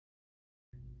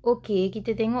Okey,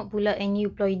 kita tengok pula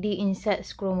aneuploidy in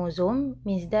sex chromosome.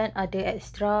 Means that ada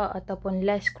extra ataupun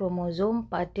less chromosome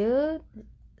pada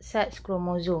sex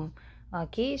chromosome.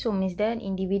 Okay, so means that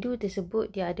individu tersebut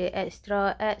dia ada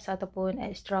extra X ataupun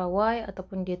extra Y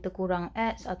ataupun dia terkurang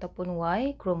X ataupun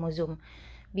Y chromosome.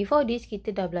 Before this,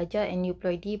 kita dah belajar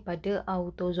aneuploidy pada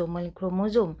autosomal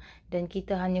chromosome dan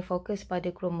kita hanya fokus pada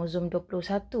kromosom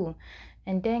 21.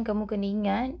 And then kamu kena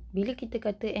ingat, bila kita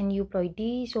kata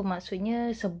aneuploidy, so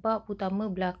maksudnya sebab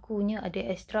utama berlakunya ada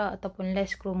extra ataupun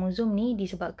less kromosom ni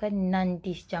disebabkan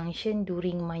non-disjunction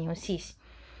during meiosis.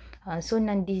 So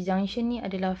non-disjunction ni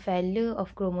adalah failure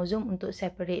of chromosome untuk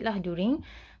separate lah during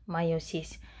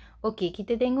meiosis. Okay,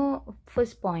 kita tengok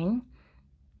first point.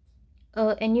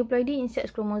 Aneuploidy in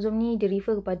sex chromosome ni dia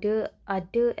refer kepada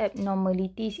ada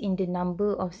abnormalities in the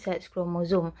number of sex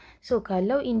chromosome. So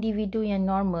kalau individu yang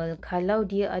normal, kalau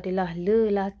dia adalah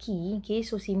lelaki, okay,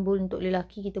 so simbol untuk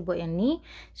lelaki kita buat yang ni.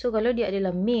 So kalau dia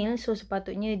adalah male, so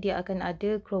sepatutnya dia akan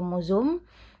ada kromosom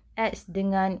X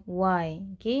dengan Y,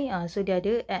 okay. So dia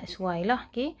ada XY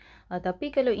lah, okay.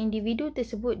 Tapi kalau individu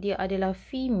tersebut dia adalah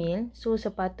female, so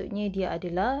sepatutnya dia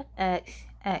adalah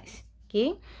XX.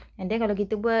 Okay. And then kalau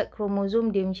kita buat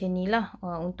kromosom dia macam ni lah.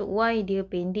 Untuk Y dia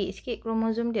pendek sikit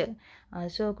kromosom dia.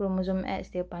 So kromosom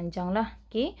X dia panjang lah.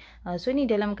 Okay. So ni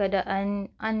dalam keadaan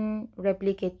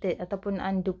unreplicated ataupun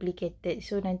unduplicated.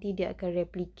 So nanti dia akan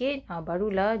replicate.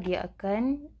 Barulah dia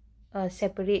akan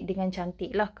separate dengan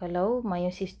cantik lah kalau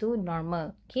meiosis tu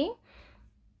normal. Okay.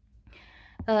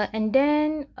 And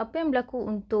then apa yang berlaku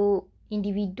untuk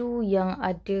individu yang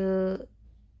ada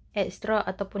extra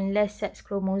ataupun less sex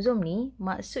chromosome ni,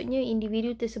 maksudnya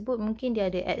individu tersebut mungkin dia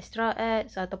ada extra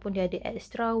X ataupun dia ada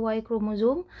extra Y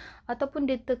chromosome ataupun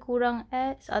dia terkurang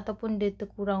X ataupun dia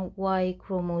terkurang Y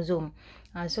chromosome.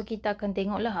 So kita akan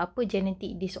tengoklah apa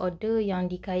genetic disorder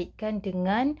yang dikaitkan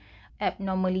dengan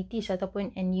abnormalities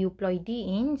ataupun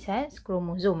aneuploidy in sex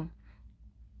chromosome.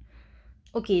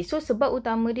 Okay, so sebab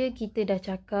utama dia kita dah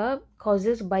cakap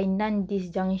causes by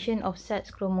non-disjunction of sex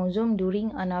chromosome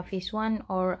during anaphase 1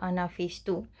 or anaphase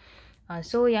 2.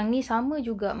 So yang ni sama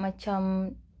juga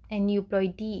macam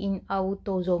aneuploidy in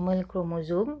autosomal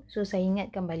chromosome. So saya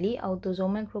ingatkan balik,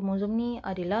 autosomal chromosome ni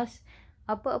adalah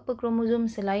apa-apa kromosom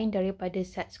selain daripada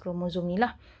sex chromosome ni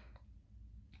lah.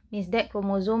 Means that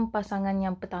kromosom pasangan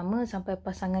yang pertama sampai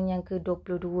pasangan yang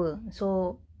ke-22.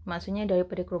 So maksudnya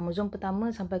daripada kromosom pertama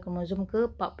sampai kromosom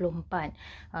ke-44.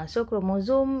 So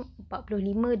kromosom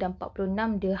 45 dan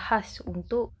 46 dia khas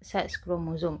untuk sex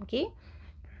kromosom. Okay.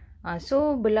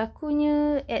 So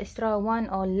berlakunya extra one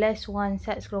or less one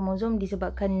sex chromosome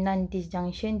disebabkan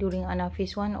non-disjunction during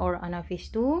anaphase 1 or anaphase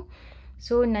 2.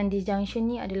 So non-disjunction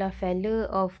ni adalah failure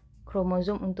of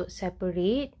chromosome untuk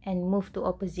separate and move to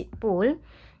opposite pole.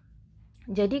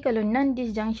 Jadi kalau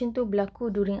non-disjunction tu berlaku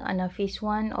during anaphase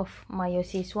 1 of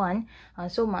meiosis 1,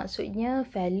 so maksudnya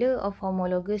failure of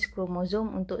homologous chromosome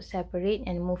untuk separate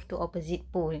and move to opposite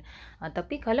pole.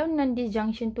 Tapi kalau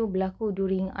non-disjunction tu berlaku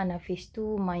during anaphase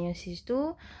 2 meiosis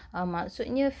 2,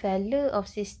 maksudnya failure of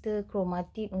sister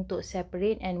chromatid untuk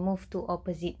separate and move to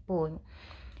opposite pole.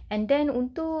 And then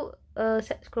untuk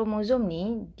sex chromosome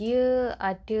ni dia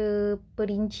ada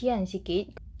perincian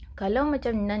sikit. Kalau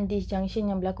macam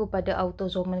non-disjunction yang berlaku pada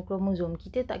autosomal chromosome,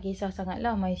 kita tak kisah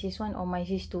sangatlah meiosis 1 or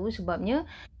meiosis 2 sebabnya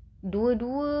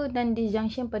dua-dua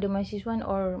non-disjunction pada meiosis 1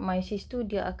 or meiosis 2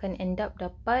 dia akan end up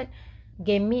dapat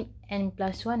gamete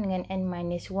N+1 dengan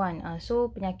N-1.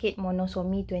 So penyakit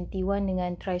monosomy 21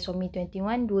 dengan trisomy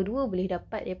 21 dua-dua boleh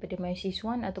dapat daripada meiosis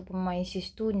 1 ataupun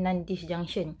meiosis 2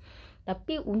 non-disjunction.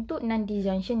 Tapi untuk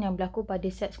non-disjunction yang berlaku pada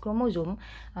sex kromosom,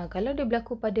 kalau dia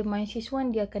berlaku pada meiosis 1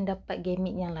 dia akan dapat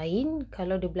gamete yang lain.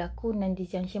 Kalau dia berlaku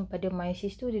non-disjunction pada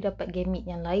meiosis 2 dia dapat gamete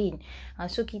yang lain.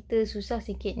 So kita susah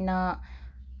sikit nak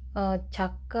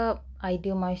cakap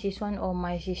either meiosis 1 or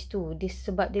meiosis 2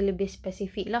 sebab dia lebih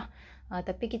spesifik lah.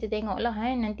 Tapi kita tengoklah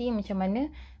nanti macam mana.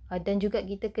 Dan juga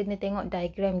kita kena tengok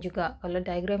diagram juga. Kalau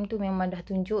diagram tu memang dah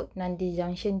tunjuk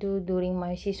non-disjunction tu during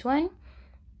meiosis 1,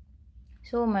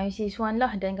 so meiosis 1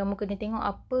 lah, dan kamu kena tengok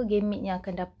apa gamete yang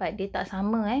akan dapat. Dia tak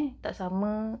sama tak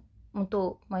sama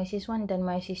untuk meiosis 1 dan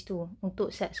meiosis 2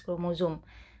 untuk sex kromosom.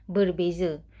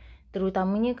 Berbeza.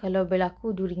 Terutamanya kalau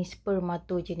berlaku during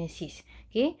spermatogenesis.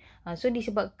 Okay. So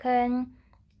disebabkan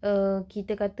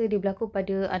kita kata dia berlaku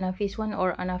pada anaphase 1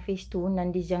 or anaphase 2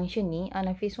 non-disjunction ni,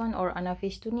 anaphase 1 or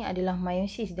anaphase 2 ni adalah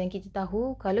meiosis, dan kita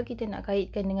tahu kalau kita nak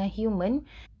kaitkan dengan human,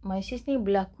 meiosis ni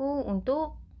berlaku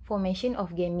untuk formation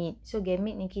of gamete. So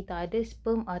gamete ni kita ada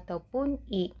sperm ataupun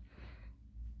egg.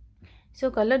 So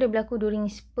kalau dia berlaku during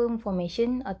sperm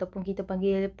formation ataupun kita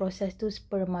panggil proses tu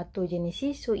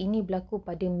spermatogenesis, so ini berlaku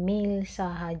pada male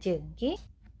sahaja. Okay.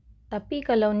 Tapi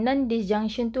kalau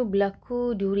non-disjunction tu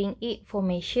berlaku during egg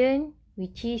formation,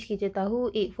 which is kita tahu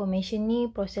egg formation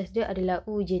ni proses dia adalah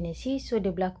oogenesis, so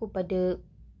dia berlaku pada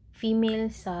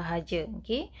female sahaja.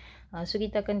 Okay, so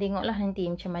kita akan tengoklah nanti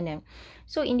macam mana.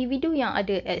 So individu yang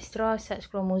ada extra sex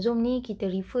chromosome ni kita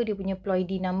refer dia punya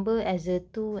ploidy number as a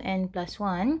 2n plus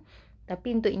 1.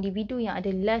 Tapi untuk individu yang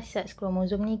ada less sex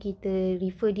chromosome ni kita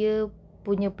refer dia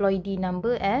punya ploidy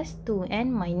number as 2n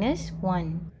minus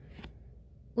 1.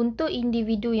 Untuk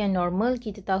individu yang normal,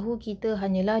 kita tahu kita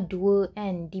hanyalah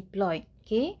 2n diploid.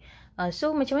 Okay?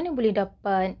 So, macam mana boleh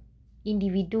dapat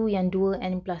individu yang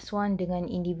 2n plus 1 dengan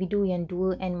individu yang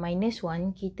 2n minus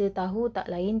 1? Kita tahu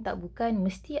tak lain tak bukan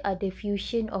mesti ada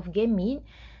fusion of gamete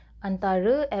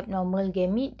antara abnormal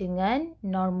gamete dengan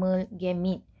normal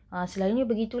gamete. Selalunya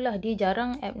begitulah, dia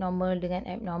jarang abnormal dengan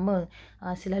abnormal.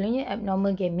 Selalunya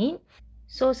abnormal gamete.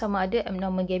 So, sama ada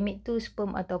abnormal gamete tu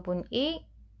sperm ataupun egg,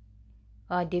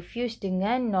 diffuse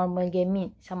dengan normal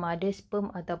gamete, sama ada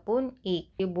sperm ataupun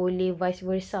egg. Dia boleh vice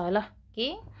versa lah.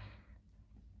 Okay.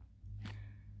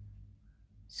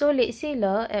 So let's say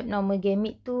lah abnormal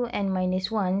gamete tu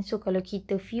n-1. So kalau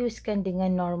kita fusekan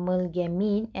dengan normal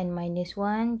gamete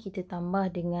n-1, kita tambah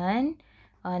dengan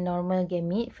normal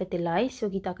gamete fertilize, so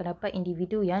kita akan dapat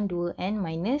individu yang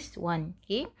 2n-1.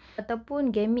 Okay.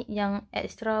 Ataupun gamete yang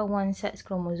extra 1 sex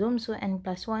chromosome, so n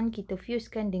plus 1 kita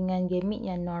fusekan dengan gamete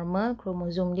yang normal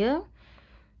kromosom dia,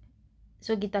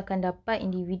 so kita akan dapat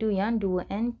individu yang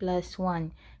 2n plus 1.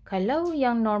 Kalau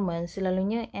yang normal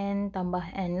selalunya n tambah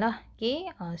n lah. Okay.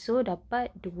 So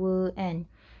dapat 2n.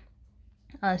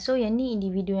 So yang ni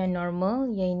individu yang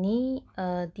normal, yang ini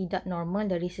tidak normal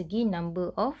dari segi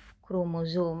number of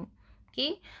chromosome.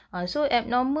 Okay. So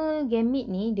abnormal gamete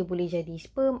ni dia boleh jadi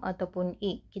sperm ataupun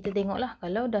egg. Kita tengoklah,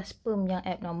 kalau dah sperm yang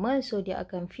abnormal, so dia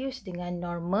akan fuse dengan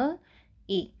normal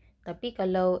egg. Tapi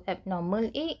kalau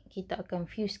abnormal egg, kita akan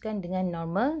fusekan dengan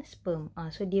normal sperm.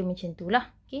 So dia macam tu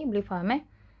lah. Okay, boleh faham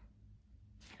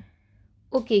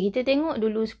Okay, kita tengok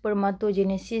dulu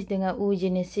spermatogenesis dengan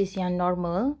oogenesis yang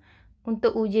normal.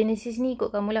 Untuk oogenesis ni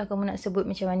ikut kamu lah, kamu nak sebut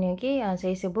macam mana. Okay,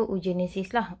 saya sebut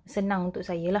oogenesis lah, senang untuk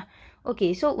saya lah.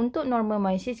 Okay, so untuk normal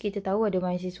meiosis kita tahu ada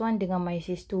meiosis 1 dengan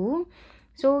meiosis 2.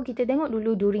 So kita tengok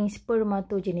dulu during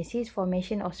spermatogenesis,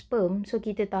 formation of sperm. So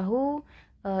kita tahu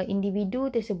individu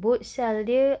tersebut sel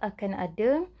dia akan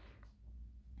ada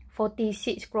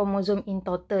 46 chromosome in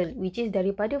total, which is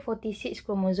daripada 46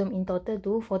 chromosome in total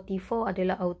tu 44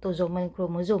 adalah autosomal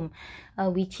chromosome,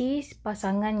 which is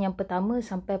pasangan yang pertama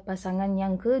sampai pasangan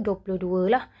yang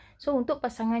ke-22 lah. So untuk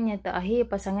pasangan yang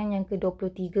terakhir, pasangan yang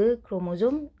ke-23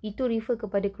 kromosom, itu refer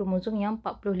kepada kromosom yang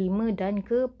 45 dan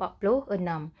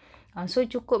ke-46. So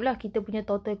cukuplah kita punya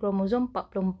total kromosom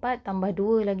 44 tambah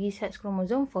 2 lagi sex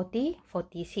kromosom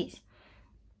 46.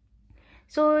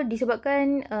 So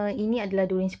disebabkan ini adalah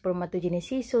during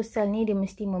spermatogenesis, so sel ni dia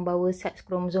mesti membawa sex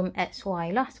kromosom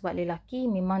XY lah, sebab lelaki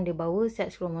memang dia bawa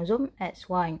sex kromosom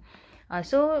XY.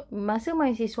 So masa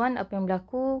meiosis 1 apa yang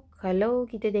berlaku, kalau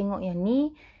kita tengok yang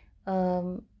ni,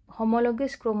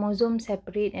 homologous chromosome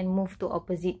separate and move to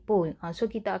opposite pole. So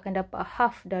kita akan dapat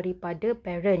half daripada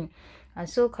parent.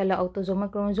 So kalau autosomal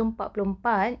chromosome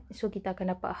 44, so kita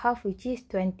akan dapat half, which is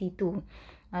 22.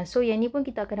 So yang ni pun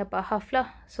kita akan dapat half lah.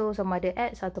 So sama ada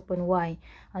X ataupun Y.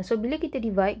 So bila kita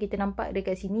divide, kita nampak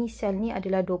dekat sini sel ni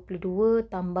adalah 22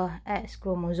 tambah X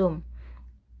kromosom,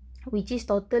 which is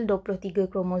total 23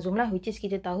 kromosom lah. Which is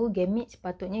kita tahu gamete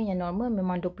sepatutnya yang normal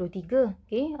memang 23.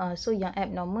 Okay. So yang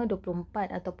abnormal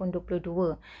 24 ataupun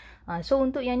 22. So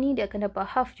untuk yang ni dia akan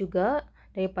dapat half juga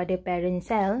daripada parent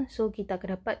cell. So kita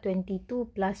akan dapat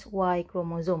 22 plus Y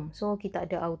kromosom. So kita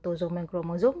ada autosomal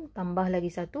kromosom tambah lagi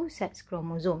satu sex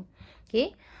kromosom.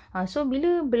 Okay. So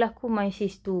bila berlaku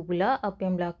meiosis 2 pula, apa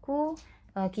yang berlaku,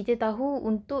 kita tahu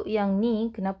untuk yang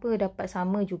ni kenapa dapat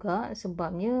sama juga,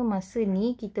 sebabnya masa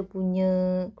ni kita punya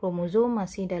kromosom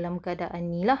masih dalam keadaan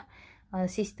ni lah,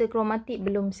 sister kromatik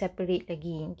belum separate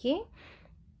lagi. Okay.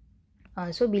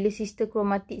 So bila sister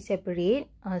kromatik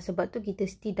separate, sebab tu kita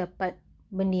mesti dapat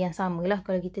benda yang sama lah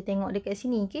kalau kita tengok dekat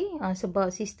sini. Okay.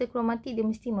 Sebab sister kromatik dia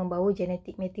mesti membawa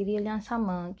genetic material yang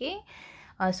sama. Okay.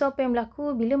 So apa yang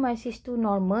berlaku bila meiosis 2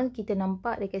 normal, kita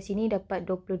nampak dekat sini dapat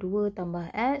 22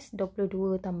 tambah X,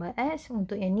 22 tambah X.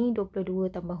 Untuk yang ni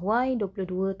 22 tambah Y,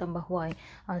 22 tambah Y.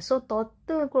 So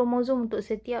total kromosom untuk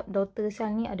setiap daughter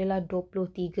cell ni adalah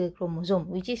 23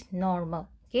 kromosom, which is normal.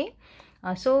 Okay.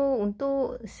 So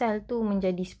untuk sel tu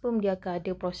menjadi sperm, dia akan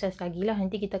ada proses lagi lah.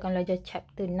 Nanti kita akan belajar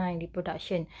chapter 9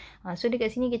 reproduction. So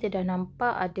dekat sini kita dah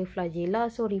nampak ada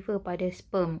flagella, so refer pada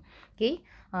sperm. Okay.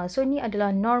 So ni adalah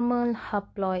normal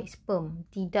haploid sperm.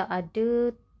 Tidak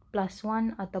ada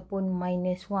 +1 ataupun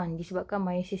 -1 disebabkan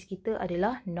meiosis kita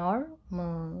adalah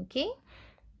normal. Okey.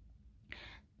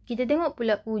 Kita tengok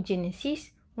pula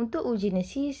oogenesis. Untuk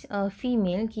oogenesis,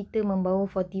 female kita membawa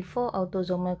 44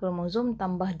 autosomal kromosom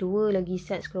tambah 2 lagi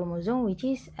sex kromosom which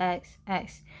is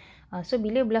XX. So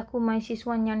bila berlaku meiosis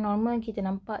 1 yang normal, kita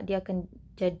nampak dia akan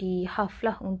jadi half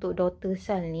lah untuk daughter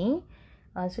cell ni.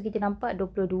 So kita nampak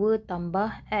 22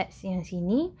 tambah X yang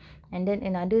sini, and then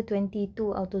another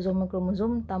 22 autosomal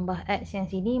kromosom tambah X yang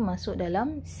sini masuk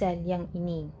dalam sel yang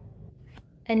ini.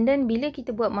 And then bila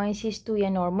kita buat meiosis 2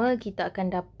 yang normal, kita akan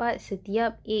dapat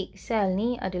setiap egg cell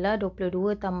ni adalah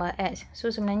 22 tambah X. So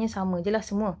sebenarnya sama je lah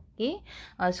semua. Okay?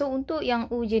 So untuk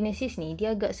yang oogenesis ni,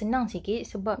 dia agak senang sikit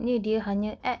sebabnya dia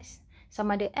hanya X.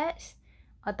 Sama ada X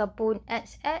ataupun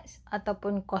XX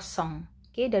ataupun kosong.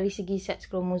 Okay, dari segi seks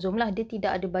kromosom lah, dia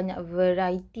tidak ada banyak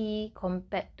variety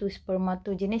compared to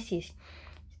spermatogenesis.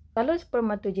 Kalau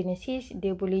spermatogenesis,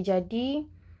 dia boleh jadi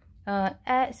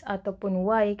X ataupun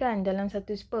Y kan dalam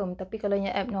satu sperm. Tapi kalau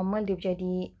yang abnormal, dia boleh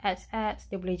jadi XX,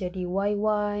 dia boleh jadi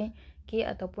YY, okay,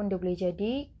 ataupun dia boleh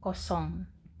jadi kosong.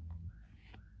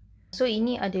 So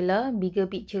ini adalah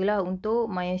bigger picture lah untuk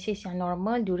meiosis yang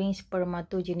normal during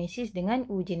spermatogenesis dengan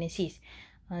oogenesis.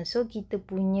 So kita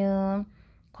punya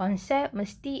konsep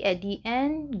mesti at the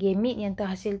end gamete yang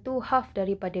terhasil tu half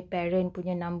daripada parent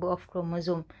punya number of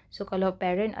chromosome. So kalau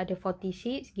parent ada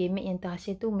 46, gamete yang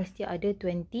terhasil tu mesti ada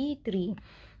 23.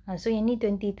 So yang ni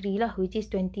 23 lah, which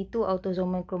is 22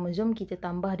 autosomal chromosome kita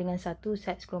tambah dengan satu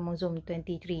sex chromosome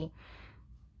 23.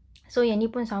 So yang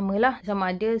ni pun samalah,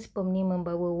 sama ada sperm ni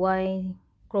membawa Y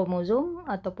kromosom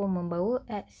ataupun membawa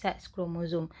X sex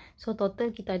kromosom. So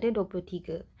total kita ada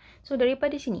 23. So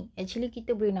daripada sini actually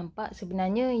kita boleh nampak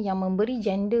sebenarnya yang memberi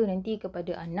gender nanti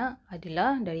kepada anak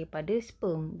adalah daripada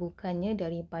sperm, bukannya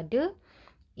daripada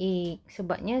egg.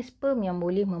 Sebabnya sperm yang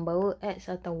boleh membawa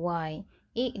X atau Y.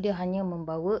 Egg dia hanya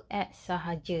membawa X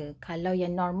sahaja. Kalau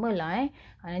yang normal lah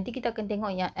nanti kita akan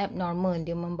tengok yang abnormal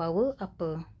dia membawa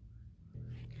apa.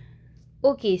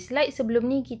 Okey, slide sebelum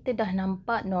ni kita dah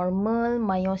nampak normal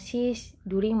meiosis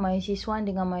during meiosis 1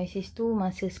 dengan meiosis 2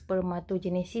 masa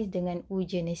spermatogenesis dengan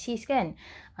oogenesis kan.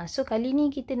 So kali ni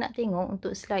kita nak tengok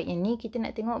untuk slide yang ni, kita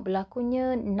nak tengok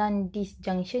berlakunya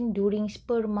non-disjunction during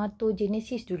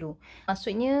spermatogenesis dulu.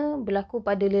 Maksudnya berlaku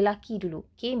pada lelaki dulu,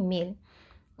 okay, male.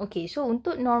 Okey, so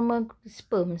untuk normal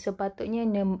sperm sepatutnya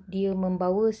dia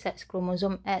membawa seks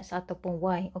kromosom X ataupun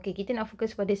Y. Okey, kita nak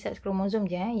fokus pada seks kromosom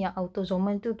je. Yang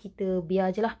autosomal tu kita biar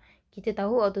je lah. Kita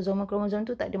tahu autosomal kromosom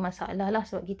tu tak ada masalah lah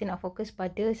sebab kita nak fokus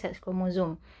pada seks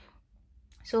kromosom.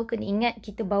 So kena ingat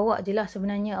kita bawa je lah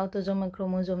sebenarnya autosomal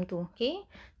kromosom tu. Okay?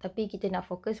 Tapi kita nak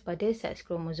fokus pada seks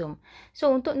kromosom. So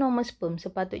untuk normal sperm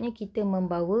sepatutnya kita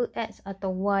membawa X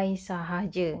atau Y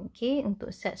sahaja. Okay?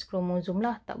 Untuk seks kromosom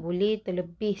lah. Tak boleh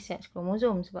terlebih seks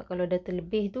kromosom. Sebab kalau dah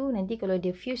terlebih tu nanti kalau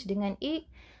dia fuse dengan egg,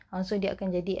 so dia akan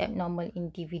jadi abnormal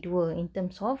individual in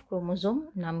terms of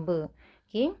chromosome number.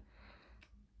 Okay?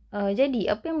 Jadi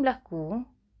apa yang berlaku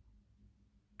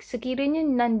sekiranya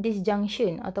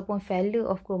non-disjunction ataupun failure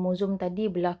of chromosome tadi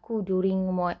berlaku during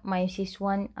meiosis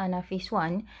 1 anaphase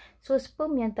 1, so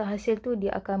sperm yang terhasil tu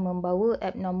dia akan membawa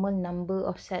abnormal number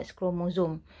of sex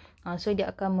chromosome. So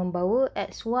dia akan membawa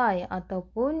XY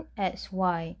ataupun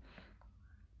XY.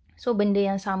 So benda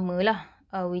yang samalah,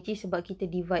 which is sebab kita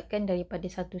divide kan daripada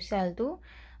satu sel tu.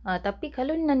 Tapi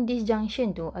kalau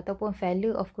non-disjunction tu ataupun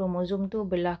failure of chromosome tu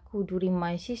berlaku during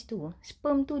meiosis tu,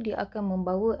 sperm tu dia akan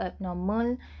membawa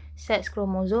abnormal sex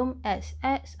chromosome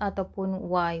XX ataupun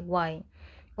YY.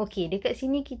 Okey, dekat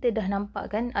sini kita dah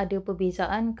nampak kan ada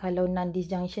perbezaan kalau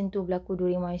non-disjunction tu berlaku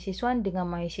during meiosis 1 dengan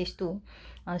meiosis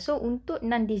 2. So untuk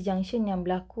non-disjunction yang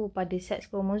berlaku pada sex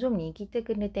chromosome ni, kita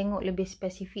kena tengok lebih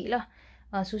spesifik lah.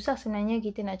 Susah sebenarnya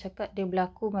kita nak cakap dia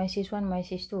berlaku meiosis 1,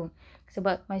 meiosis 2.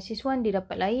 Sebab meiosis 1 dia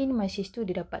dapat lain, meiosis 2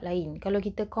 dia dapat lain. Kalau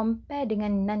kita compare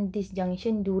dengan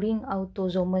non-disjunction during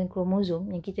autosomal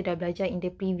chromosome yang kita dah belajar in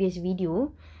the previous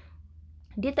video,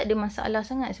 dia tak ada masalah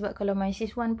sangat sebab kalau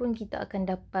meiosis 1 pun kita akan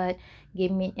dapat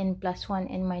gamete n+1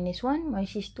 n-1,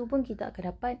 meiosis 2 pun kita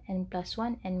akan dapat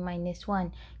n+1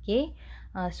 n-1. Okay?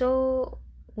 So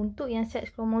untuk yang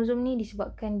sex chromosome ni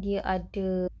disebabkan dia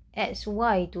ada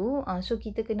XY tu, so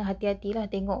kita kena hati-hatilah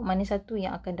tengok mana satu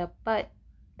yang akan dapat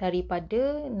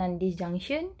daripada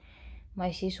non-disjunction,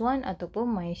 meiosis 1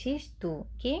 ataupun meiosis 2.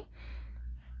 Okay?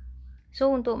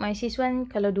 So untuk meiosis 1,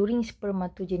 kalau during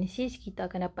spermatogenesis kita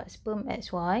akan dapat sperm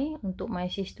XY. Untuk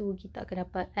meiosis 2 kita akan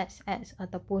dapat XX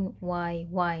ataupun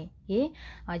YY. Okay?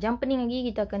 Jangan pening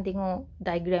lagi, kita akan tengok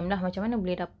diagram lah macam mana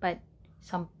boleh dapat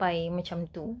sampai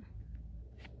macam tu.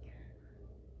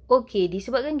 Okey,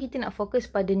 disebabkan kita nak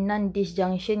fokus pada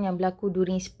non-disjunction yang berlaku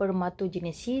during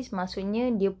spermatogenesis,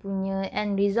 maksudnya dia punya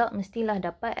end result mestilah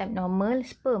dapat abnormal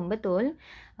sperm, betul?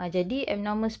 Jadi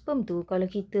abnormal sperm tu kalau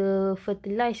kita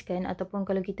fertilizekan ataupun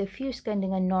kalau kita fusekan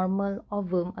dengan normal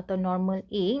ovum atau normal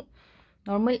egg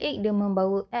dia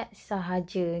membawa eggs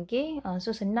sahaja, okey?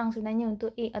 So senang sebenarnya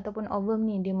untuk egg ataupun ovum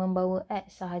ni, dia membawa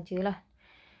eggs sahajalah.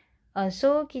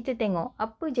 So, kita tengok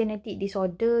apa genetic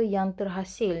disorder yang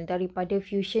terhasil daripada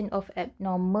fusion of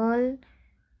abnormal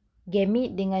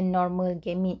gamete dengan normal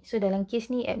gamete. So, dalam kes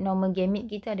ni, abnormal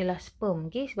gamete kita adalah sperm.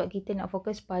 Okay? Sebab kita nak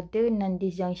fokus pada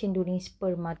non-disjunction during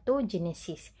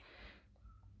spermatogenesis.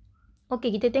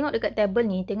 Okay, kita tengok dekat table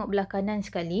ni. Tengok belah kanan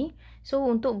sekali. So,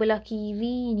 untuk belah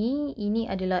kiri ni,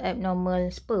 ini adalah abnormal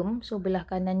sperm. So, belah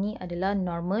kanan ni adalah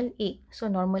normal egg.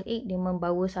 So, normal egg dia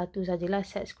membawa satu sajalah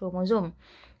sex chromosome.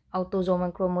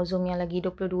 Autosomal chromosome yang lagi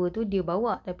 22 tu dia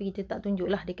bawa, tapi kita tak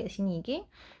tunjuklah dekat sini, okey.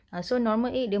 So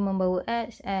normal egg dia membawa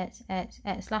X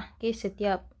lah, okey,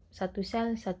 setiap satu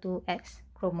sel satu X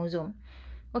chromosome.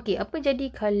 Okey, apa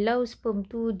jadi kalau sperm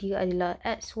tu dia adalah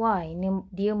XY,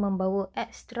 dia membawa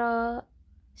extra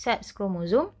sex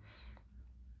chromosome.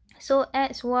 So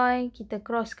XY kita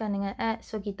crosskan dengan X,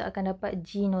 so kita akan dapat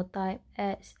genotype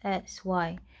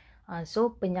XXY.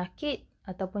 So penyakit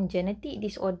ataupun genetic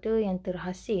disorder yang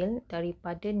terhasil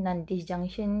daripada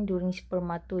non-disjunction during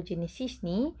spermatogenesis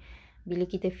ni, bila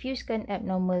kita fusekan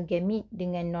abnormal gamete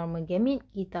dengan normal gamete,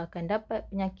 kita akan dapat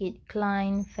penyakit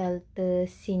Klinefelter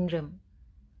syndrome.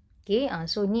 Okay,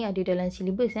 so ni ada dalam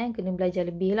silibus, kena belajar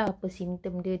lebih lah apa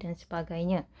simptom dia dan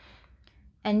sebagainya.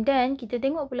 And then kita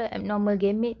tengok pula abnormal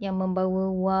gamete yang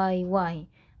membawa YY.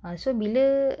 So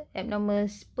bila abnormal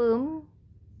sperm,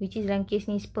 which is dalam kes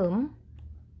ni sperm,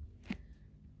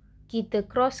 kita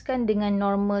crosskan dengan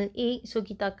normal egg, so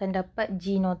kita akan dapat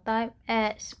genotype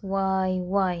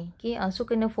XYY. Okay, so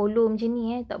kena follow macam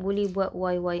ni, tak boleh buat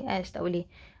YYX, tak boleh.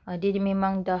 Dia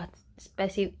memang dah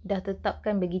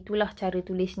tetapkan begitulah cara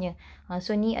tulisnya.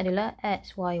 So ni adalah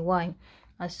XYY.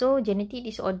 So genetic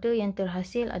disorder yang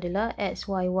terhasil adalah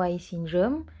XYY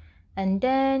syndrome. And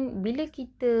then bila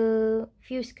kita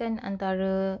fusekan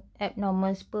antara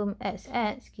abnormal sperm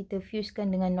XX, kita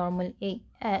fusekan dengan normal egg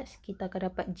X, kita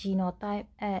akan dapat genotype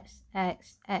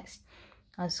XXX.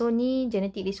 So ni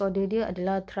genetic disorder dia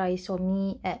adalah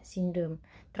trisomy X syndrome.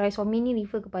 Trisomy ni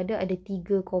refer kepada ada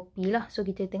 3 kopi lah. So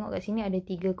kita tengok kat sini ada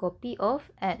 3 kopi of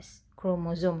X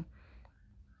chromosome.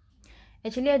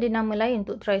 Actually ada nama lain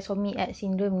untuk trisomy X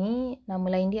syndrome ni. Nama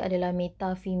lain dia adalah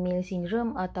meta-female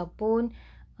syndrome ataupun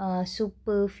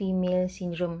super female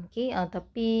syndrome. Okay,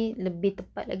 tapi lebih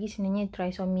tepat lagi sebenarnya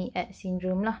trisomy X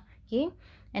syndrome lah. Okay,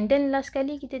 and then last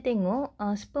kali kita tengok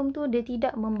sperm tu dia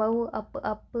tidak membawa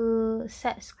apa-apa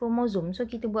sex chromosome. So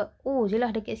kita buat O je lah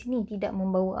dekat sini, tidak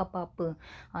membawa apa-apa.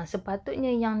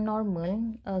 Sepatutnya yang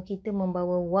normal kita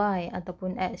membawa Y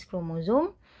ataupun X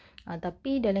chromosome.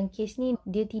 Tapi dalam kes ni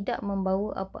dia tidak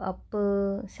membawa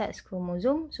apa-apa sex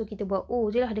chromosome. So kita buat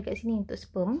O je lah dekat sini untuk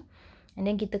sperm. And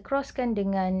then kita crosskan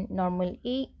dengan normal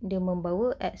egg, dia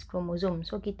membawa X chromosome.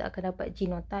 So kita akan dapat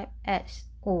genotype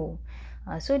XO.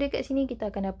 So dekat sini kita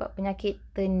akan dapat penyakit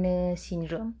Turner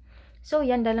syndrome. So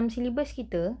yang dalam silibus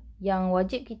kita, yang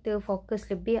wajib kita fokus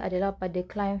lebih adalah pada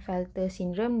Klinefelter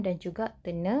syndrome dan juga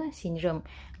Turner syndrome.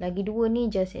 Lagi dua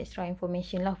ni just extra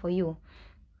information lah for you.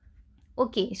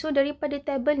 Okay, so daripada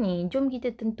tabel ni, jom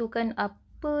kita tentukan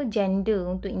apa gender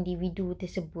untuk individu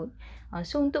tersebut.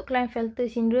 So untuk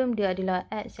Klinefelter syndrome dia adalah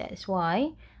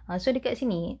XXY. So dekat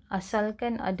sini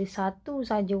asalkan ada satu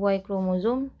saja Y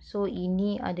chromosome, so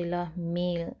ini adalah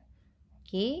male.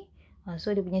 Okay,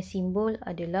 so dia punya simbol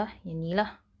adalah yang ni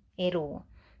lah, arrow.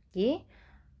 Okay,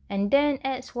 and then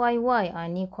XYY,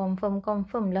 ni confirm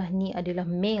lah ni adalah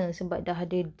male sebab dah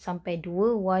ada sampai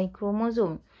 2 Y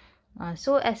chromosome.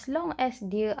 So as long as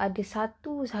dia ada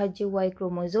satu sahaja Y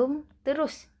chromosome,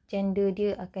 terus gender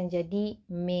dia akan jadi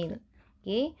male.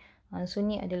 Okay, so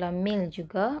ni adalah male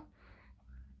juga.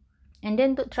 And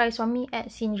then untuk trisomy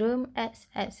X syndrome,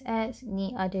 XXX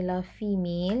ni adalah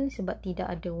female sebab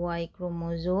tidak ada Y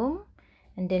chromosome.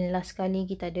 And then last kali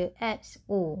kita ada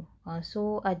XO.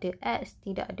 So ada X,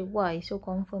 tidak ada Y. So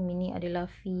confirm ini adalah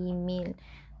female.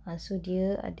 So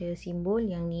dia ada simbol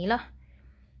yang ni lah.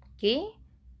 Okay,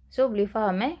 so boleh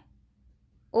faham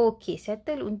Okay,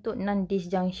 settle untuk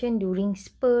non-disjunction during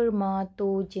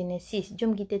spermatogenesis.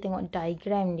 Jom kita tengok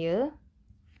diagram dia.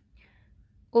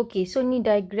 Okay, so ni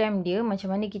diagram dia.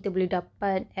 Macam mana kita boleh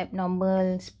dapat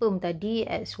abnormal sperm tadi,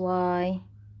 XY,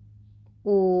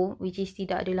 O, which is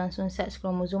tidak ada langsung sex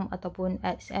chromosome ataupun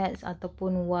XX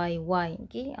ataupun YY.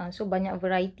 Okay, so banyak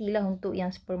variety lah untuk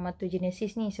yang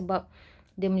spermatogenesis ni sebab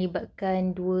dia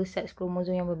melibatkan dua sets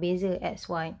kromosom yang berbeza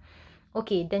XY.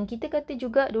 Okey, dan kita kata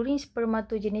juga during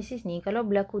spermatogenesis ni, kalau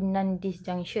berlaku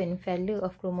non-disjunction, failure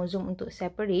of chromosome untuk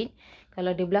separate,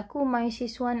 kalau dia berlaku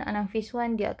meiosis 1, anaphase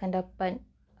 1, dia akan dapat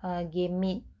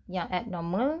gamete yang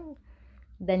abnormal,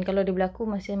 dan kalau dia berlaku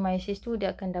masa meiosis 2,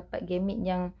 dia akan dapat gamete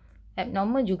yang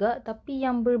abnormal juga, tapi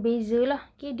yang berbeza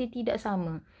lah. Okay, dia tidak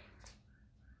sama.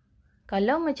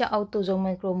 Kalau macam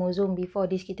autosomal chromosome, before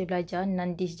this kita belajar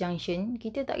non-disjunction,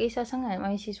 kita tak kisah sangat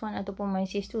meiosis 1 ataupun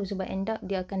meiosis 2, sebab end up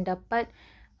dia akan dapat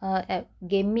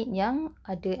gamete yang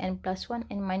ada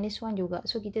N+1, N-1 juga.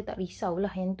 So kita tak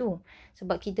risaulah yang tu,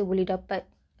 sebab kita boleh dapat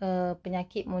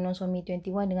penyakit monosomy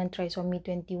 21 dengan trisomy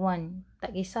 21.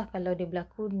 Tak kisah kalau dia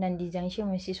berlaku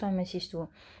non-disjunction meiosis 1, meiosis 2.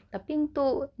 Tapi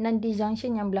untuk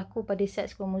non-disjunction yang berlaku pada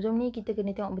sets kromosom ni, kita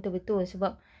kena tengok betul-betul,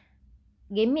 sebab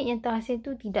gamete yang terhasil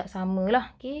tu tidak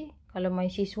samalah. Okay? Kalau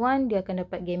meiosis 1, dia akan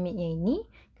dapat gamete yang ini.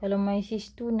 Kalau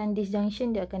meiosis 2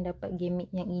 non-disjunction, dia akan dapat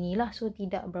gamete yang inilah. So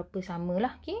tidak berapa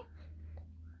samalah. Okay?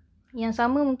 Yang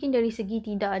sama mungkin dari segi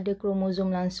tidak ada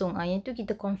kromosom langsung. Yang tu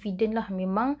kita confident lah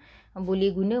memang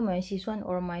boleh guna meiosis 1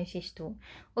 or meiosis 2.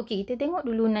 Okay, kita tengok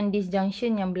dulu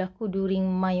non-disjunction yang berlaku during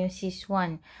meiosis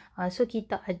 1. So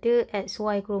kita ada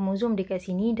XY kromosom dekat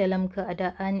sini dalam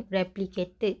keadaan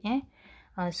replicated.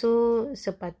 So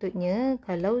sepatutnya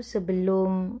kalau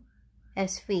sebelum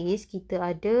S phase kita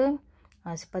ada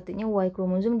sepatutnya Y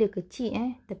kromosom dia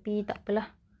kecil, tapi tak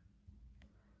apalah,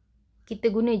 kita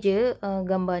guna je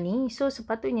gambar ni. So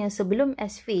sepatutnya sebelum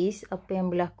S phase apa yang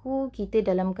berlaku, kita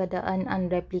dalam keadaan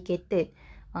unreplicated.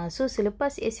 So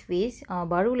selepas S phase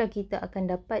barulah kita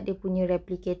akan dapat dia punya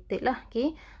replicated lah.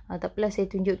 Okay? Tak apalah,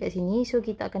 saya tunjuk kat sini. So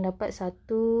kita akan dapat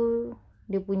satu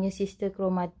dia punya sister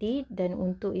chromatid, dan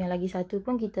untuk yang lagi satu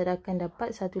pun kita akan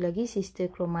dapat satu lagi sister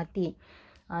chromatid.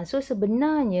 So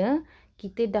sebenarnya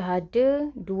kita dah ada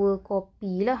dua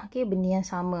kopi lah, okay, benda yang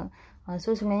sama.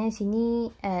 So sebenarnya sini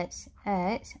X,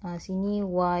 sini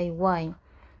Y.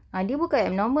 Dia bukan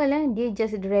abnormal, dia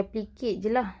just replicate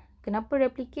je lah. Kenapa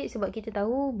replicate? Sebab kita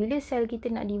tahu bila sel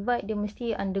kita nak divide, dia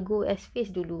mesti undergo S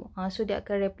phase dulu. So dia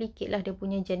akan replicate lah dia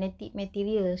punya genetic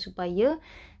material, supaya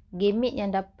gamete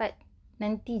yang dapat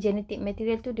nanti genetic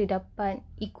material tu dia dapat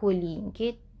equally.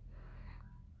 Okay?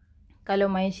 Kalau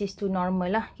meiosis tu normal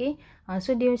lah. Okay?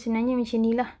 So dia sebenarnya macam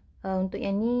ni lah. Untuk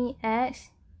yang ni X,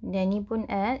 dan ni pun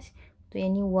X. Untuk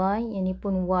yang ni Y, yang ni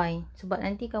pun Y. Sebab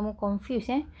nanti kamu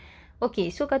confuse.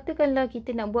 Okay, so katakanlah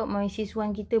kita nak buat meiosis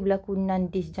 1 kita berlaku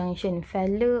non-disjunction,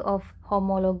 failure of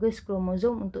homologous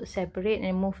chromosome untuk separate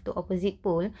and move to opposite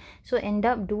pole. So end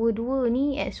up dua-dua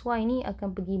ni XY ni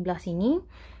akan pergi belah sini,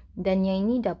 dan yang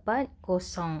ini dapat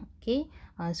kosong. Okay,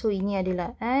 so ini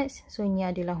adalah X, so ini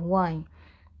adalah Y.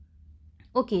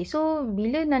 Okay, so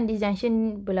bila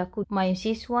non-disjunction berlaku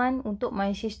meiosis 1, untuk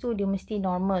meiosis 2 dia mesti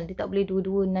normal. Dia tak boleh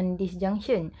dua-dua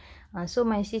non-disjunction. So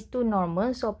meiosis 2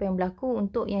 normal. So apa yang berlaku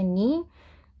untuk yang ni,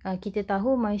 kita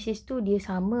tahu meiosis 2 dia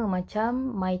sama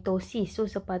macam mitosis. So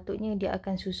sepatutnya dia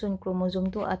akan susun kromosom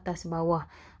tu atas bawah.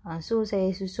 So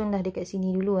saya susunlah dekat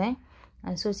sini dulu.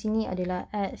 So sini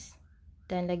adalah X,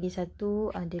 dan lagi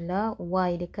satu adalah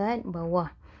Y dekat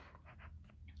bawah.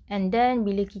 And then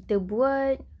bila kita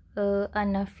buat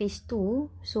anaphase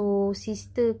 2, so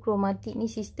sister chromatid ni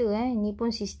sister, ni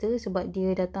pun sister sebab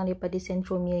dia datang daripada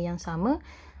centromere yang sama.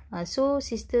 So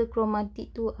sister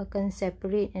chromatid tu akan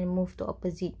separate and move to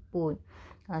opposite pole.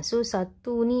 So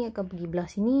satu ni akan pergi belah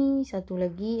sini, satu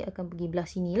lagi akan pergi belah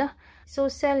sini lah.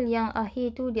 So sel yang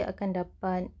akhir tu dia akan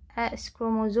dapat X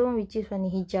kromosom which is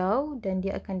warna hijau, dan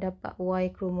dia akan dapat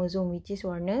Y kromosom which is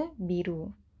warna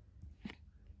biru.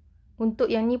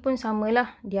 Untuk yang ni pun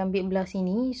samalah, dia ambil belah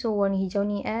sini. So warna hijau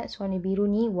ni X, warna biru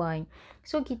ni Y.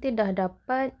 So kita dah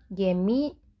dapat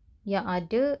gamete yang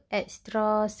ada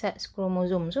extra sex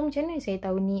kromosom. So macam mana saya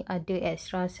tahu ni ada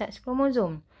extra sex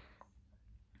kromosom?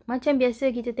 Macam biasa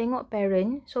kita tengok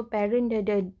parent. So parent dia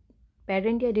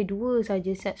ada dua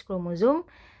saja sex kromosom.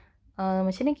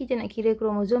 Macam mana kita nak kira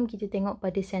kromosom? Kita tengok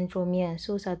pada centromere.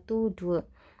 So 1,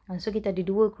 2. So kita ada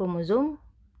dua kromosom.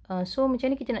 So macam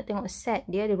mana kita nak tengok set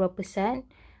dia, ada berapa set?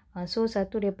 So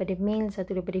satu daripada male,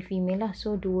 satu daripada female lah.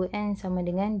 So 2N sama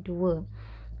dengan 2.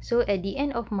 So at the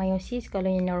end of meiosis, kalau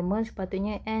yang normal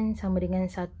sepatutnya N sama dengan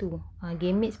 1.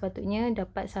 Gamete sepatutnya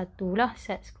dapat 1 lah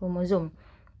sets kromosom.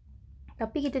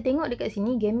 Tapi kita tengok dekat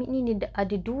sini gamete ni dia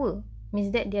ada 2. Means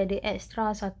that dia ada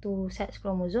extra 1 sets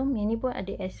kromosom. Yang ni pun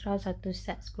ada extra 1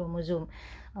 sets kromosom.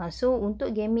 So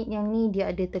untuk gamete yang ni dia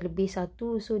ada terlebih 1.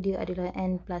 So dia adalah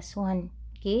N+1.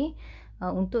 Okay.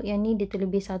 Untuk yang ni dia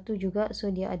terlebih 1 juga.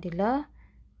 So dia adalah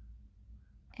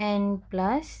N+1.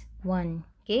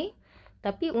 Okay.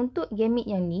 Tapi untuk gamit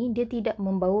yang ni, dia tidak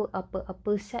membawa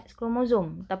apa-apa seks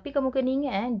kromosom. Tapi kamu kena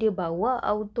ingat dia bawa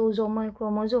autosomal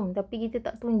kromosom. Tapi kita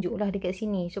tak tunjuk lah dekat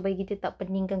sini. Supaya kita tak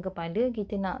peningkan kepala,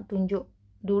 kita nak tunjuk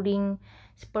during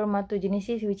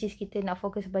spermatogenesis, which is kita nak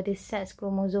fokus pada seks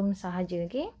kromosom sahaja,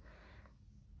 okay?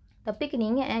 Tapi kena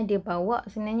ingat dia bawa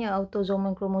sebenarnya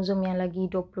autosomal kromosom yang lagi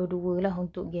 22 lah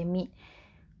untuk gamit.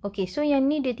 Okey, so yang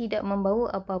ni dia tidak membawa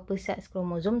apa-apa seks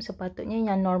kromosom. Sepatutnya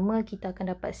yang normal kita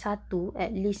akan dapat satu, at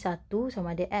least satu,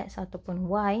 sama ada X ataupun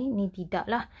Y. Ni tidak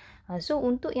lah. So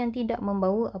untuk yang tidak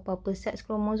membawa apa-apa seks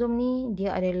kromosom ni,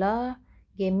 dia adalah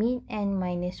gamit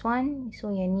N-1. So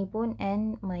yang ni pun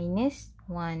N-1.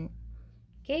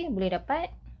 Okey, boleh dapat?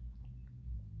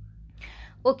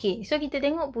 Okey, so kita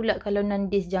tengok pula kalau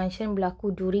non-disjunction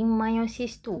berlaku during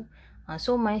meiosis 2.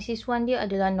 So meiosis 1 dia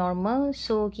adalah normal.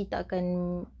 So kita akan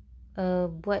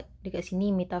buat dekat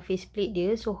sini metaphase split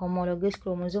dia. So homologous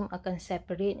chromosome akan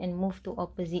separate and move to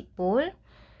opposite pole.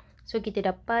 So kita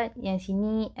dapat yang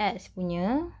sini X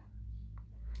punya.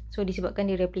 So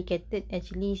disebabkan dia replicated,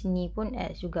 actually sini pun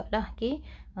X jugalah. Okay.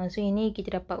 So ini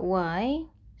kita dapat Y.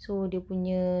 So dia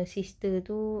punya sister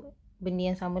tu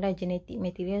benda yang sama lah, genetic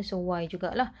material. So Y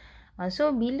jugalah.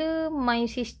 So bila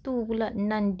meiosis 2 pula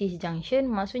non-disjunction,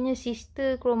 maksudnya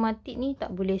sister kromatik ni tak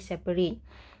boleh separate.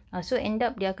 So end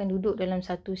up dia akan duduk dalam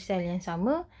satu sel yang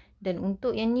sama. Dan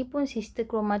untuk yang ni pun sister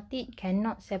kromatik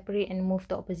cannot separate and move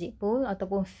to opposite pole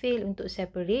ataupun fail untuk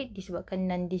separate disebabkan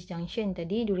non-disjunction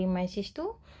tadi during meiosis 2.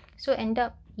 So end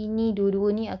up ini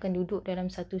dua-dua ni akan duduk dalam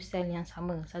satu sel yang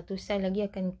sama. Satu sel lagi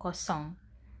akan kosong.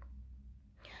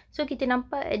 So kita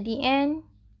nampak at the end,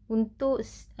 untuk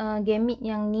gamit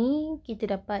yang ni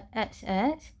kita dapat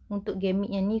XX. Untuk gamit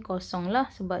yang ni kosong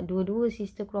lah. Sebab dua-dua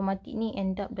sister kromatik ni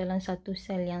end up dalam satu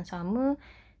sel yang sama.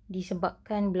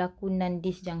 Disebabkan berlaku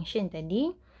non-disjunction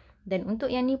tadi. Dan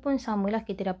untuk yang ni pun samalah,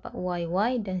 kita dapat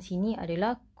YY. Dan sini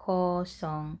adalah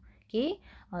kosong. Okay.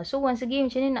 So once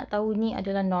again, macam mana nak tahu ni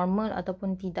adalah normal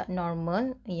ataupun tidak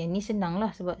normal. Yang ni senang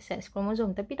lah sebab seks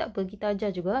kromosom. Tapi tak apa, kita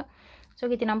ajar juga. So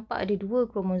kita nampak ada dua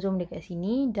kromosom dekat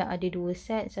sini. Dan ada dua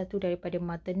set. Satu daripada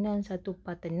maternal, satu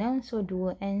paternal. So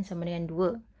 2N sama dengan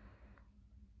 2.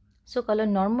 So kalau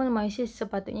normal meiosis,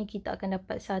 sepatutnya kita akan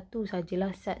dapat satu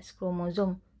sajalah seks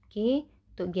kromosom. Okay.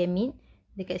 Untuk gamit.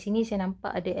 Dekat sini saya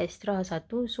nampak ada extra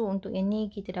satu. So untuk yang ni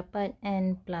kita dapat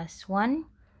N+1.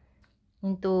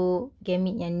 Untuk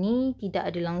gamit yang ni tidak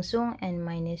ada langsung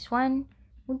N-1.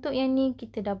 Untuk yang ni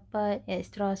kita dapat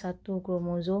extra satu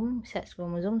kromosom, seks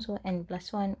kromosom. So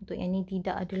N+1. Untuk yang ni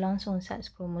tidak ada langsung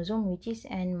seks kromosom, which is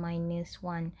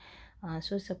N-1.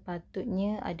 So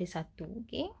sepatutnya ada satu.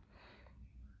 Okay.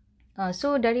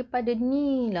 So daripada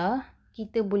ni lah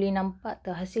kita boleh nampak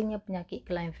terhasilnya penyakit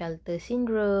Klinefelter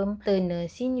syndrome, Turner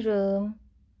syndrome,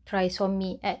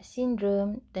 trisomy X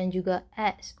syndrome dan juga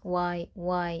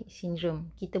XYY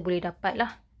syndrome. Kita boleh dapat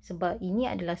lah sebab ini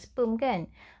adalah sperm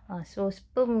kan. So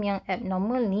sperm yang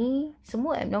abnormal ni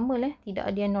semua abnormal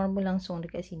tidak ada yang normal langsung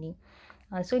dekat sini.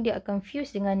 So dia akan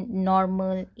fuse dengan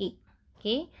normal egg.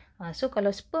 Okay. So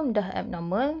kalau sperm dah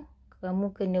abnormal,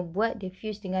 kamu kena buat dia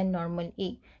fuse dengan normal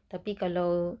egg. Tapi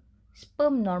kalau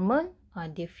sperm normal,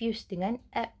 dia fuse dengan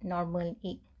abnormal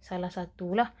egg. Salah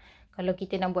satulah. Kalau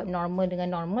kita nak buat normal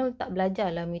dengan normal, tak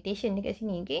belajarlah mutation dekat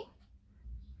sini, okay?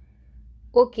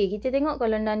 Okay, kita tengok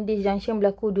kalau non-disjunction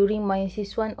berlaku during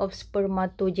meiosis 1 of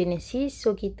spermatogenesis.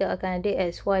 So, kita akan ada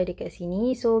XY dekat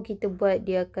sini. So, kita buat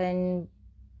dia akan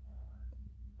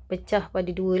pecah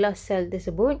pada dua lah sel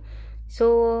tersebut. So,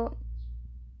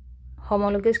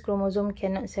 homologous chromosome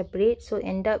cannot separate. So,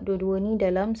 end up dua-dua ni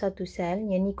dalam satu sel.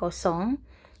 Yang ni kosong.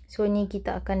 So, ni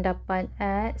kita akan dapat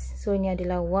X. So, ni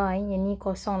adalah Y. Yang ni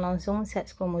kosong langsung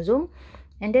seks kromosom.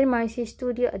 And then, meiosis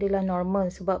 2 dia adalah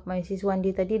normal. Sebab meiosis 1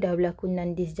 dia tadi dah berlaku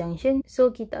non-disjunction.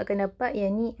 So, kita akan dapat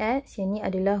yang ni X. Yang ni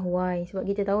adalah Y. Sebab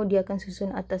kita tahu dia akan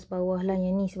susun atas bawah lah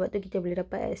yang ni. Sebab tu kita boleh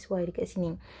dapat XY dekat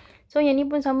sini. So, yang ni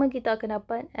pun sama. Kita akan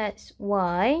dapat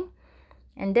XY.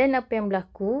 And then apa yang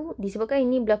berlaku, disebabkan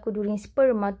ini berlaku during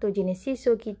spermatogenesis,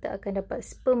 so kita akan dapat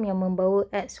sperm yang membawa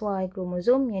XY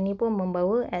kromosom, yang ni pun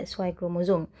membawa XY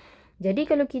kromosom. Jadi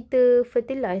kalau kita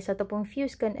fertilize ataupun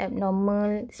fusekan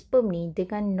abnormal sperm ni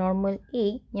dengan normal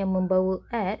egg yang membawa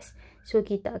X, so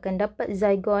kita akan dapat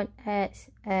zygote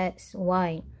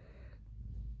XXY.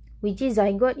 Which is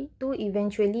zygote itu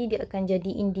eventually dia akan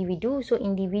jadi individu. So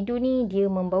individu ni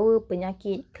dia membawa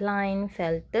penyakit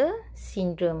Klinefelter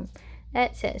syndrome.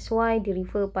 XXY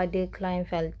direfer pada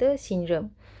Klinefelter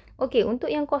syndrome. Okey, untuk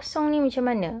yang kosong ni macam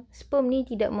mana? Sperm ni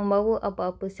tidak membawa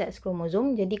apa-apa seks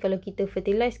kromosom. Jadi kalau kita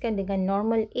fertilizekan dengan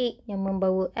normal egg yang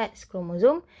membawa X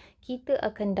kromosom, kita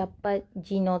akan dapat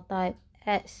genotype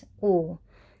XO.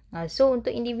 So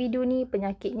untuk individu ni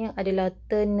penyakitnya adalah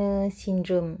Turner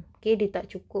syndrome. Okay, dia tak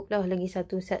cukup lah lagi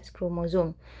satu sets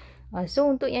kromosom. So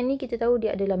untuk yang ni kita tahu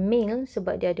dia adalah male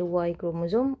sebab dia ada Y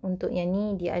kromosom. Untuk yang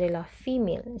ni dia adalah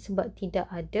female sebab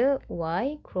tidak ada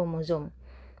Y kromosom.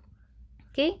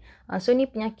 Okay, so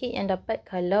ni penyakit yang dapat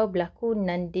kalau berlaku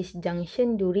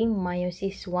non-disjunction during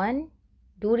meiosis 1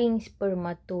 during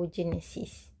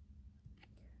spermatogenesis.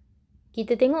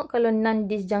 Kita tengok kalau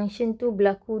non-disjunction tu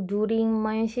berlaku during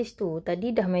meiosis 2.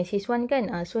 Tadi dah meiosis 1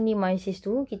 kan? So ni meiosis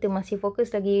 2. Kita masih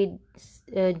fokus lagi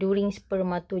during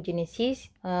spermatogenesis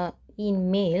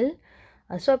in male.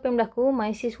 So apa yang berlaku?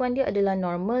 Meiosis 1 dia adalah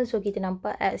normal. So kita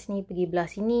nampak X ni pergi belah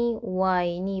sini,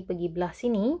 Y ni pergi belah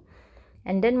sini.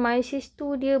 And then meiosis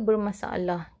 2 dia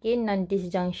bermasalah. Okay,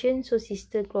 non-disjunction. So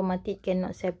sister chromatid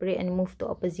cannot separate and move to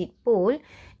opposite pole.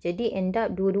 Jadi end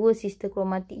up dua-dua sister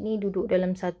chromatid ni duduk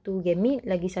dalam satu gamete,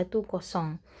 lagi satu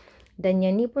kosong. Dan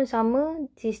yang ni pun sama,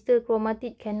 sister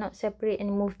chromatid cannot separate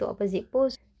and move to opposite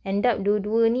poles. End up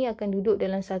dua-dua ni akan duduk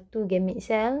dalam satu gamete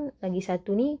cell, lagi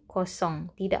satu ni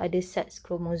kosong. Tidak ada sets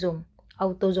kromosom.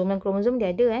 Autosomal kromosom dia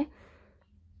ada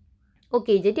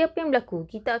Okey, jadi apa yang berlaku?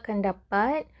 Kita akan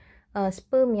dapat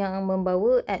sperm yang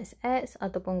membawa XX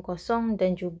ataupun kosong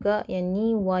dan juga yang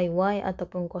ni YY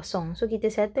ataupun kosong. So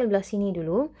kita settle belah sini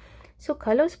dulu. So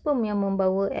kalau sperm yang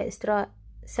membawa extra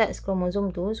sex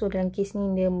kromosom tu, so dalam kes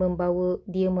ni dia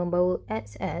membawa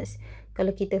XX.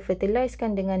 Kalau kita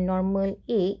fertilizekan dengan normal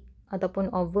egg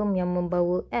ataupun ovum yang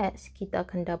membawa X, kita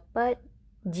akan dapat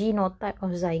genotype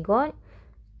of zygote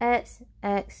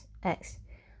XXX.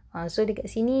 So dekat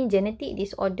sini genetic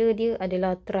disorder dia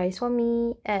adalah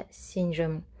trisomy X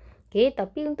syndrome. Okay,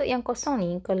 tapi untuk yang kosong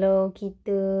ni, kalau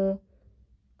kita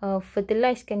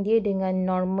fertilizekan dia dengan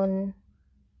normal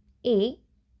egg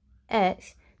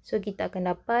X, so kita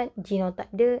akan dapat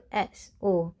genotype dia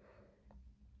XO.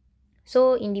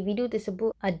 So individu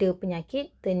tersebut ada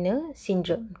penyakit Turner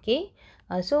syndrome. Okay,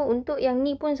 so untuk yang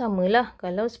ni pun samalah.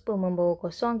 Kalau sperm membawa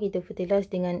kosong, kita fertilize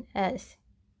dengan X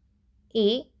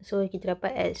A, so kita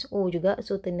dapat XO juga,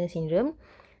 so Turner syndrome.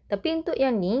 Tapi untuk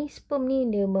yang ni, sperm ni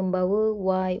dia membawa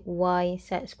YY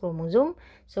sex kromosom.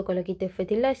 So kalau kita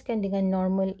fertilizekan dengan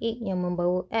normal egg yang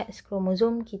membawa X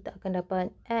kromosom, kita akan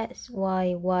dapat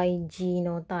XYY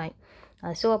genotype.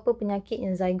 So apa penyakit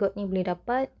yang zygote ni boleh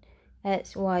dapat?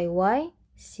 XYY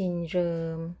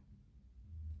syndrome.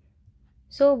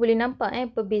 So boleh nampak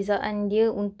perbezaan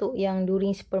dia untuk yang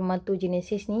during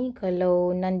spermatogenesis ni.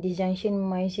 Kalau non-disjunction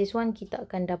meiosis 1 kita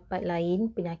akan dapat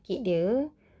lain penyakit dia.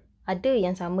 Ada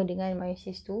yang sama dengan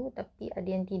meiosis 2 tapi ada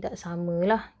yang tidak sama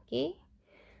lah. Okay.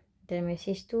 Dalam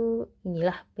meiosis 2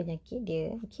 inilah penyakit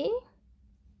dia. Okay.